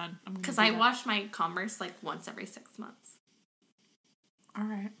 Done. Because I wash my Converse like once every 6 months. All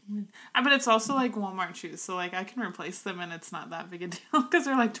right. But it's also like Walmart shoes, so like I can replace them and it's not that big a deal because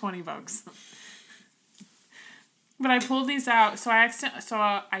they're like $20. But I pulled these out, so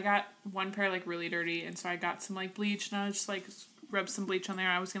I got one pair like really dirty, and so I got some like bleach, and I just like rubbed some bleach on there.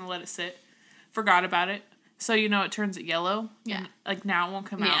 I was gonna let it sit, forgot about it. So it turns it yellow. Yeah. And, like now it won't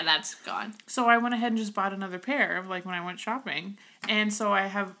come out. Yeah, that's gone. So I went ahead and just bought another pair of like when I went shopping, and so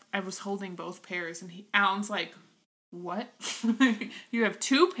I was holding both pairs, and Alan's like, "What? You have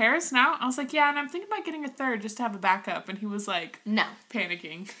 2 pairs now?" I was like, "Yeah," and I'm thinking about getting a third just to have a backup. And he was like, "No,"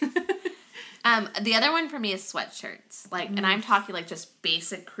 panicking. The other one for me is sweatshirts, like, and I'm talking like just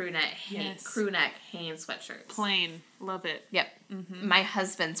basic crew neck Hanes sweatshirts. Plain, love it. Yep, my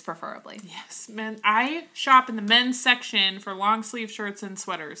husband's preferably. Yes, man. I shop in the men's section for long sleeve shirts and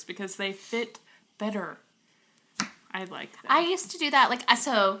sweaters because they fit better. I like that. I used to do that, like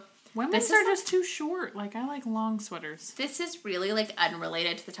so. Women's are just too short. Like, I like long sweaters. This is really, like,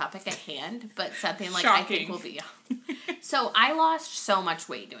 unrelated to the topic at hand, but something, like, Shocking. I think will be... So, I lost so much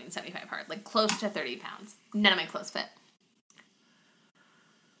weight doing 75 hard. Like, close to 30 pounds. None of my clothes fit.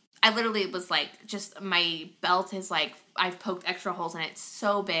 I literally was, like, just... My belt is, like... I've poked extra holes in it. It's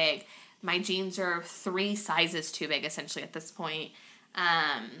so big. My jeans are 3 sizes too big, essentially, at this point.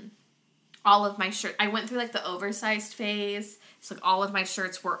 All of my shirts... I went through, like, the oversized phase... So like all of my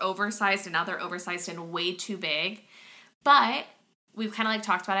shirts were oversized, and now they're oversized and way too big. But we've kind of like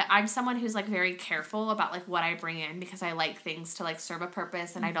talked about it. I'm someone who's like very careful about like what I bring in because I like things to like serve a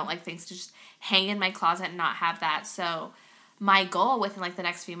purpose, and I don't like things to just hang in my closet and not have that. So my goal within like the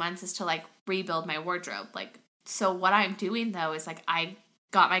next few months is to like rebuild my wardrobe. Like, so what I'm doing though is like I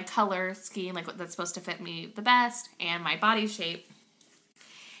got my color scheme, like what that's supposed to fit me the best, and my body shape.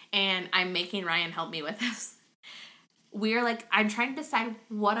 And I'm making Ryan help me with this. I'm trying to decide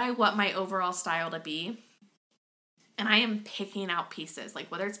what I want my overall style to be. And I am picking out pieces, like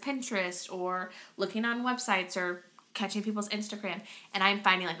whether it's Pinterest or looking on websites or catching people's Instagram. And I'm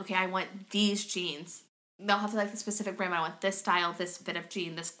finding like, okay, I want these jeans. They'll have to like the specific brand. I want this style, this fit of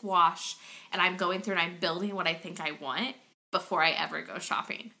jean, this wash. And I'm going through and I'm building what I think I want before I ever go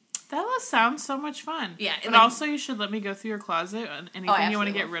shopping. That sounds so much fun. Yeah. But also you should let me go through your closet and anything you want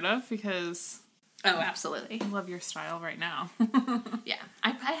to get rid of because... Oh, absolutely. I love your style right now. Yeah.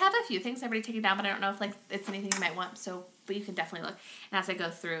 I have a few things I've already taken down, but I don't know if, like, it's anything you might want, but you can definitely look. And as I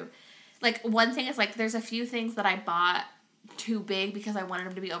go through, like, one thing is, like, there's a few things that I bought too big because I wanted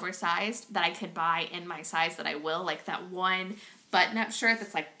them to be oversized that I could buy in my size that I will. Like, that one button-up shirt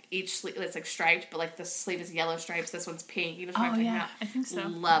that's, like, each sleeve, it's, like, striped, but, like, the sleeve is yellow stripes, this one's pink. You know what I'm talking about? I think so.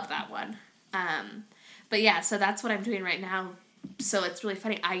 Love that one. But, yeah, so that's what I'm doing right now. So it's really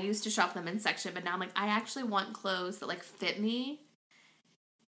funny. I used to shop in the men's section, but now I'm like, I actually want clothes that like fit me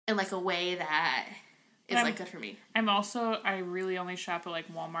in like a way that is like good for me. I really only shop at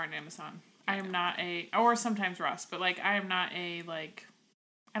like Walmart and Amazon. I am not or sometimes Ross, but like I am not a like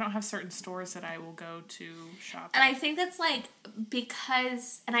I don't have certain stores that I will go to shop And at. I think that's, like,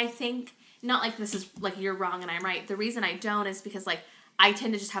 because, and I think, not like this is, like, you're wrong and I'm right. The reason I don't is because, like, I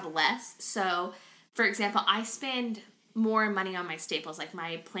tend to just have less. So, for example, I spend more money on my staples, like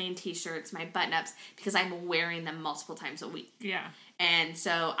my plain t-shirts, my button-ups, because I'm wearing them multiple times a week. Yeah. And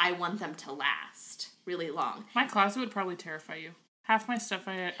so I want them to last really long. My closet would probably terrify you. Half my stuff,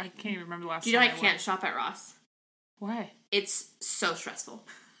 I can't even remember the last time. Do you know I can't shop at Ross? Why? It's so stressful.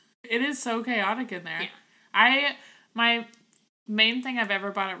 It is so chaotic in there. Yeah. My main thing I've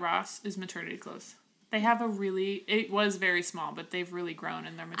ever bought at Ross is maternity clothes. They have it was very small, but they've really grown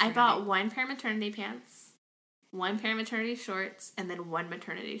in their maternity. I bought one pair of maternity pants, one pair of maternity shorts, and then one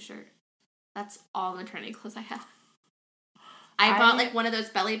maternity shirt. That's all the maternity clothes I have. I bought, like, one of those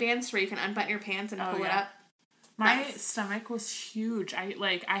belly bands where you can unbutton your pants and pull it up. My stomach was huge. I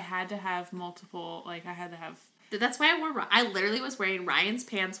had to have multiple, That's why I literally was wearing Ryan's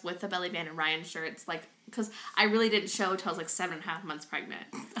pants with the belly band and Ryan's shirts, like, because I really didn't show till I was, like, 7.5 months pregnant.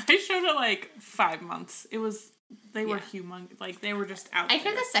 I showed at, like, 5 months. They were humongous. Like, they were just out there. I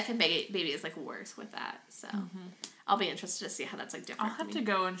hear the second baby is, like, worse with that, so I'll be interested to see how that's, like, different. I'll have to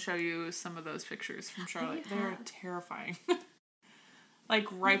go and show you some of those pictures from Charlotte. They're terrifying. Like,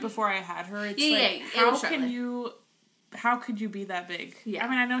 right before I had her, it's how could you be that big? Yeah. I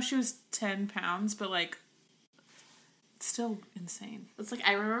mean, I know she was 10 pounds, but, like, it's still insane. It's like,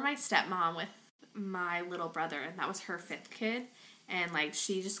 I remember my stepmom with my little brother, and that was her 5th kid, and, like,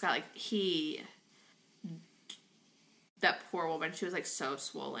 she just got, like, that poor woman, she was, like, so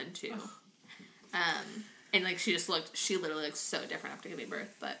swollen, too. And, like, she literally looks so different after giving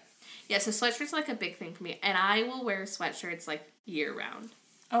birth, but, yeah, so sweatshirts are, like, a big thing for me, and I will wear sweatshirts, like, year-round.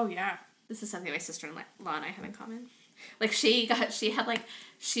 Oh, yeah. This is something my sister-in-law and I have in common. Like, she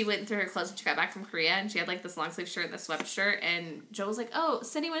went through her clothes when she got back from Korea, and she had, like, this long-sleeve shirt and this sweatshirt, and Joe was like, oh,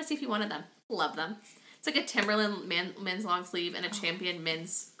 Cindy, want to see if you wanted them. Love them. It's like a Timberland men's long-sleeve and a Champion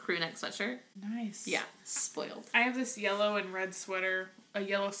men's crew neck sweatshirt. Nice. Yeah. Spoiled. I have this yellow and red sweater, a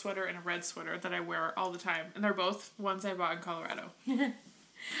yellow sweater and a red sweater that I wear all the time, and they're both ones I bought in Colorado.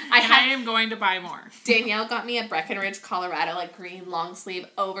 I am going to buy more. Danielle got me a Breckenridge, Colorado, like, green long-sleeve,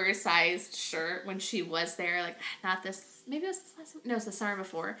 oversized shirt when she was there. Like, not this, maybe it was this last, no, it was the summer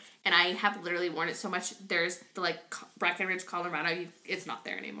before. And I have literally worn it so much. There's the, like, Breckenridge, Colorado, it's not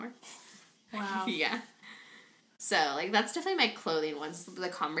there anymore. Wow. Yeah. So, like, that's definitely my clothing ones, the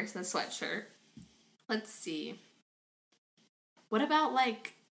Converse and the sweatshirt. Let's see. What about,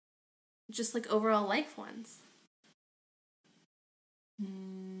 like, just, like, overall life ones?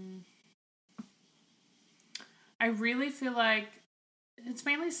 I really feel like it's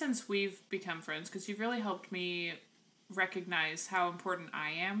mainly since we've become friends, because you've really helped me recognize how important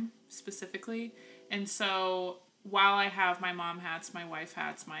I am specifically. And so while I have my mom hats, my wife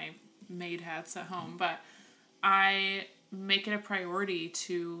hats, my maid hats at home, but I make it a priority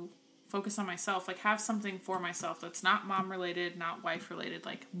to focus on myself, like have something for myself that's not mom related, not wife related,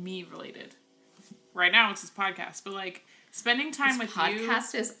 like me related. Right now it's this podcast, but like spending time with you. This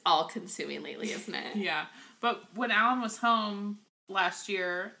podcast is all consuming lately, isn't it? Yeah. But when Alan was home last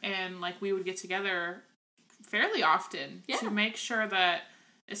year, and like we would get together fairly often to make sure that,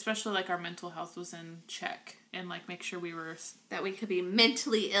 especially like our mental health was in check, and like make sure that we could be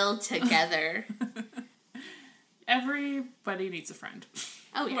mentally ill together. Everybody needs a friend.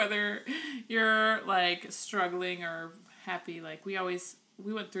 Oh yeah. Whether you're like struggling or happy, like we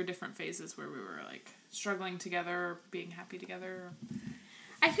went through different phases where we were like struggling together or being happy together.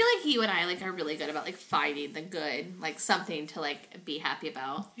 I feel like you and I like are really good about like finding the good, like something to like be happy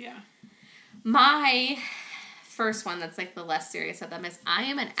about. Yeah. My first one that's like the less serious of them is I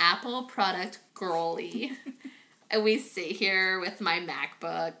am an Apple product girly. And we sit here with my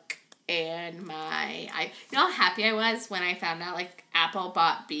MacBook and you know how happy I was when I found out like Apple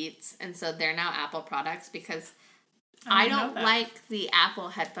bought Beats, and so they're now Apple products, because I don't like the Apple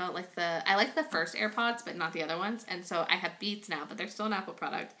headphone, I like the first AirPods, but not the other ones, and so I have Beats now, but they're still an Apple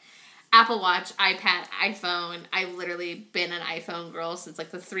product. Apple Watch, iPad, iPhone, I've literally been an iPhone girl since like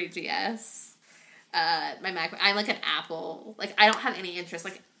the 3GS. My MacBook, I'm like an Apple, like I don't have any interest,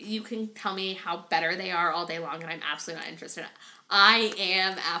 like you can tell me how better they are all day long and I'm absolutely not interested. I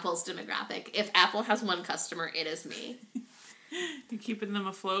am Apple's demographic. If Apple has one customer, it is me. You're keeping them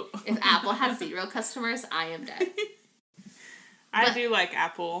afloat. If Apple has 0 customers, I am dead. I do like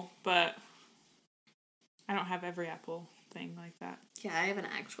Apple, but I don't have every Apple thing like that. Yeah, I have an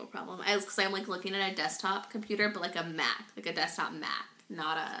actual problem. Because I'm like looking at a desktop computer, but like a Mac, like a desktop Mac,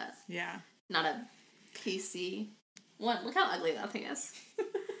 not a PC. Look how ugly that thing is.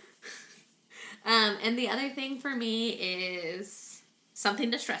 And the other thing for me is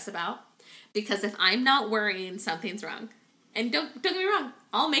something to stress about. Because if I'm not worrying, something's wrong. And don't get me wrong,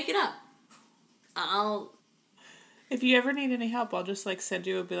 I'll make it up. If you ever need any help, I'll just, like, send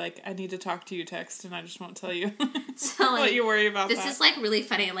you a, be like, I need to talk to you text, and I just won't tell you so, like, what you worry about. This is, like, really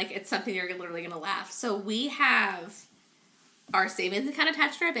funny, and, like, it's something you're literally going to laugh. So we have our savings account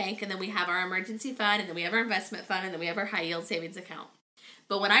attached to our bank, and then we have our emergency fund, and then we have our investment fund, and then we have our high-yield savings account.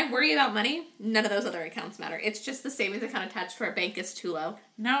 But when I worry about money, none of those other accounts matter. It's just the savings account attached to our bank is too low.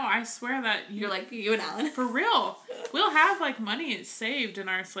 No, I swear that you're like you and Alan. For real. We'll have, like, money saved in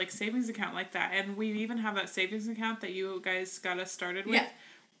our, like, savings account like that. And we even have that savings account that you guys got us started with. Yeah.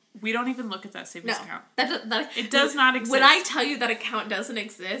 We don't even look at that savings account. It does not exist. When I tell you that account doesn't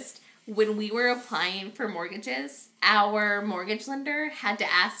exist, when we were applying for mortgages, our mortgage lender had to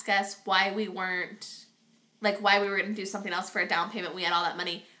ask us why we were going to do something else for a down payment. We had all that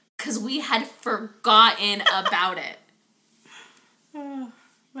money because we had forgotten about it.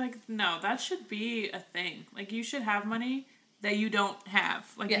 Like, no, that should be a thing. Like, you should have money that you don't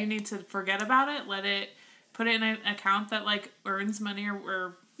have. Like, you need to forget about it, put it in an account that, like, earns money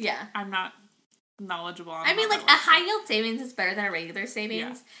or I'm not knowledgeable on. I mean, like, a high yield savings is better than a regular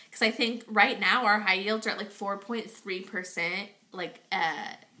savings. Because I think right now our high yields are at, like, 4.3%, like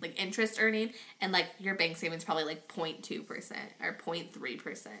interest earning, and, like, your bank savings probably, like, 0.2% or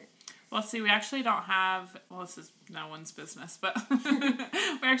 0.3%. Well, see, we actually don't have, this is no one's business, but we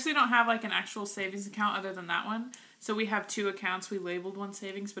actually don't have, like, an actual savings account other than that one. So we have 2 accounts. We labeled one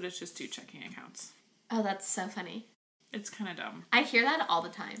savings, but it's just 2 checking accounts. Oh, that's so funny. It's kind of dumb. I hear that all the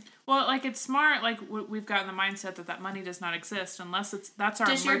time. Well, like, it's smart. Like, we've gotten the mindset that money does not exist unless that's our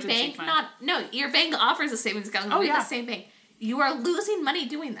emergency fund. Does your bank No, your bank offers a savings account. We have the same bank. You are losing money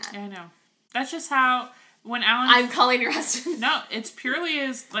doing that. Yeah, I know. That's just how... When Alan... I'm calling your husband. No, it's purely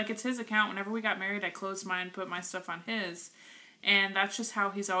it's his account. Whenever we got married, I closed mine, put my stuff on his. And that's just how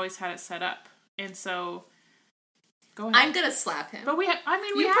he's always had it set up. And so, go ahead. I'm going to slap him. But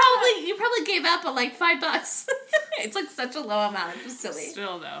you probably gave up at like $5. It's like such a low amount. It's just silly.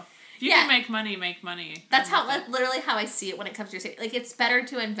 Still, though. If you can make money. That's literally how I see it when it comes to your savings. Like, it's better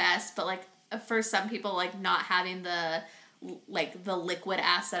to invest, but like, for some people, like, not having the liquid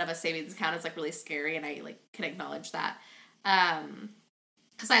asset of a savings account is, like, really scary, and I, like, can acknowledge that.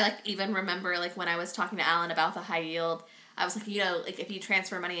 Because I, like, even remember, like, when I was talking to Alan about the high yield, I was like, like, if you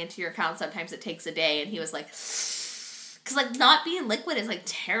transfer money into your account, sometimes it takes a day, and he was like, because, like, not being liquid is, like,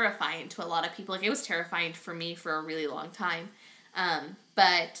 terrifying to a lot of people. Like, it was terrifying for me for a really long time.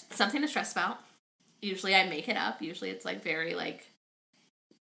 But something to stress about. Usually I make it up. Usually it's, like, very, like,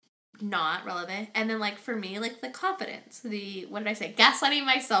 not relevant. And then, like, for me, like, the confidence, what did I say? Gaslighting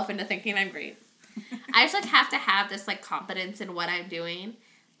myself into thinking I'm great. I just, like, have to have this, like, confidence in what I'm doing.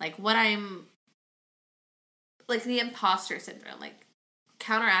 Like, like, the imposter syndrome, like,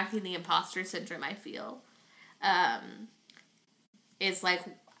 counteracting the imposter syndrome, I feel, is, like,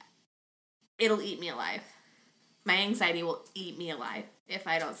 it'll eat me alive. My anxiety will eat me alive if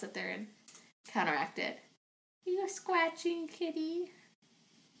I don't sit there and counteract it. You're scratching, kitty.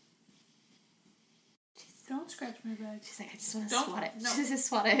 Don't scratch my bag. She's like, I just want to swat it. No. She just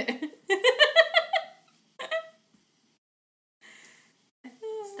swat it.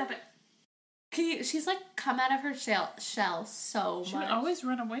 Stop it. She's like come out of her shell so much. She would always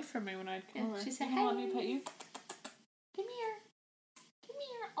run away from me when I'd call her. She said, hey. Let me pet you. Come here. Come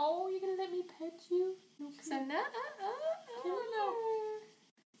here. Oh, you're going to let me pet you? She said, no.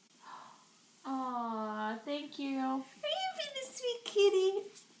 Aw, thank you. Are you being a sweet kitty?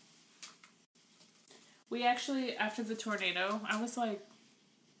 We actually, after the tornado, I was like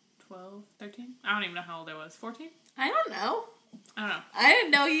 12, 13? I don't even know how old I was. 14? I don't know. I don't know. I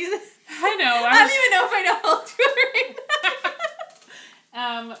didn't know you. I know. I don't even know if I know how old you are right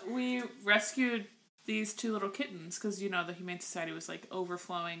now. We rescued these 2 little kittens because, the Humane Society was, like,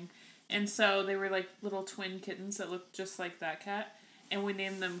 overflowing. And so they were, like, little twin kittens that looked just like that cat. And we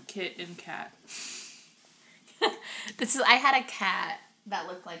named them Kit and Cat. I had a cat that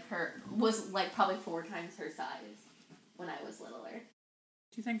looked like her, was like probably 4 times her size when I was littler.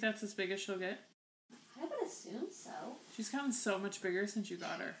 Do you think that's as big as she'll get? I would assume so. She's gotten so much bigger since you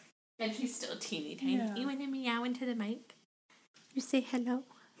got her. And she's still teeny tiny. Yeah. You want to meow into the mic? You say hello.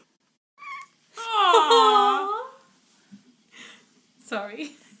 Aww.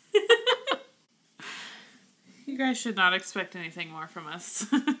 Sorry. You guys should not expect anything more from us.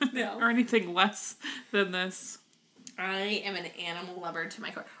 No. Or anything less than this. I am an animal lover to my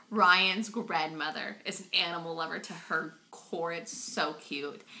core. Ryan's grandmother is an animal lover to her core. It's so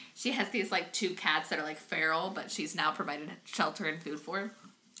cute. She has these, like, 2 cats that are, like, feral, but she's now provided shelter and food for.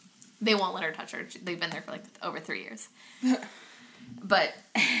 They won't let her touch her. They've been there for, like, over 3 years. But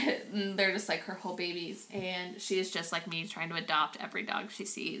they're just like her whole babies. And she is just like me trying to adopt every dog she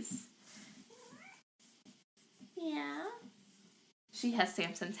sees. Yeah. She has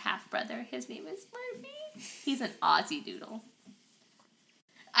Samson's half-brother. His name is Murphy. He's an Aussie doodle.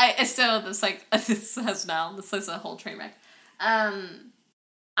 This is a whole train wreck.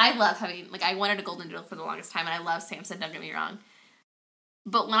 I love having, like, I wanted a golden doodle for the longest time, and I love Samson, don't get me wrong.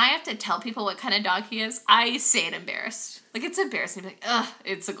 But when I have to tell people what kind of dog he is, I say it embarrassed. Like, it's embarrassing to be like, ugh,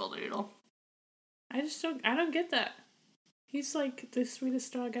 it's a golden doodle. I don't get that. He's, like, the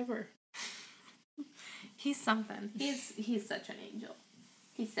sweetest dog ever. He's something. He's such an angel.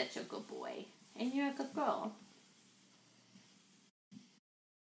 He's such a good boy. And you're a good girl.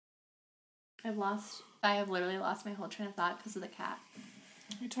 I have literally lost my whole train of thought because of the cat.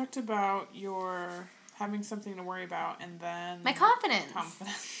 We talked about your having something to worry about, and then my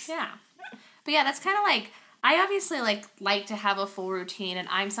confidence. Yeah. But yeah, that's kind of like, I obviously like to have a full routine, and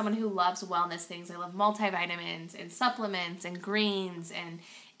I'm someone who loves wellness things. I love multivitamins and supplements and greens and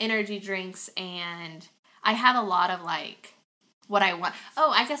energy drinks, and I have a lot of like what I want.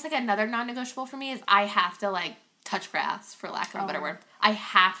 Oh, I guess like another non-negotiable for me is I have to like touch grass, for lack of a better word. I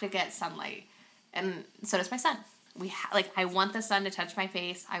have to get sunlight, and so does my son. I want the sun to touch my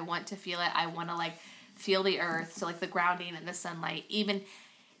face. I want to feel it. I want to like feel the earth. So like the grounding and the sunlight. Even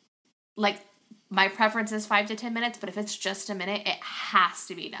like my preference is 5 to 10 minutes, but if it's just a minute, it has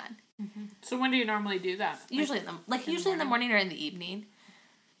to be done. Mm-hmm. So when do you normally do that? Usually in the morning or in the evening.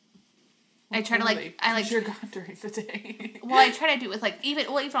 Well, I try totally. to like you're gone during the day. Well, I try to do it with like even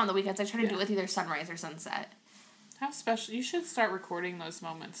on the weekends. I try to do it with either sunrise or sunset. How special! You should start recording those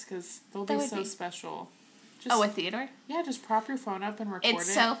moments because they'll be so special. With Theodore? Yeah, just prop your phone up and record it.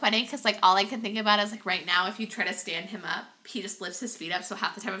 It's so funny because, like, all I can think about is, like, right now, if you try to stand him up, he just lifts his feet up, so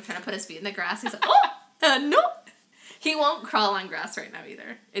half the time I'm trying to put his feet in the grass, he's like, no! He won't crawl on grass right now,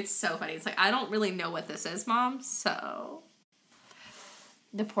 either. It's so funny. It's like, I don't really know what this is, Mom, so...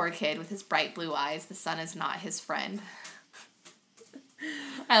 The poor kid with his bright blue eyes, the sun is not his friend.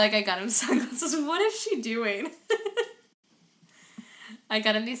 I got him sunglasses. What is she doing? I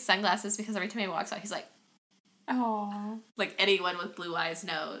got him these sunglasses because every time he walks out, he's like, oh, like anyone with blue eyes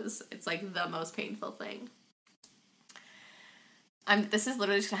knows, it's like the most painful thing. This is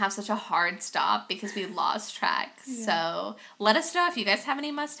literally just gonna have such a hard stop because we lost track. Yeah. So let us know if you guys have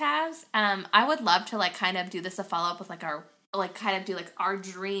any must-haves. I would love to like kind of do this a follow-up with like our like kind of do like our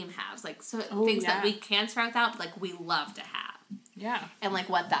dream haves, like things that we can survive without, but like we love to have. Yeah. And like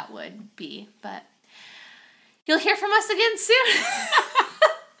what that would be, but you'll hear from us again soon.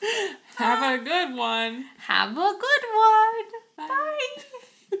 Have a good one. Have a good one. Bye. Bye.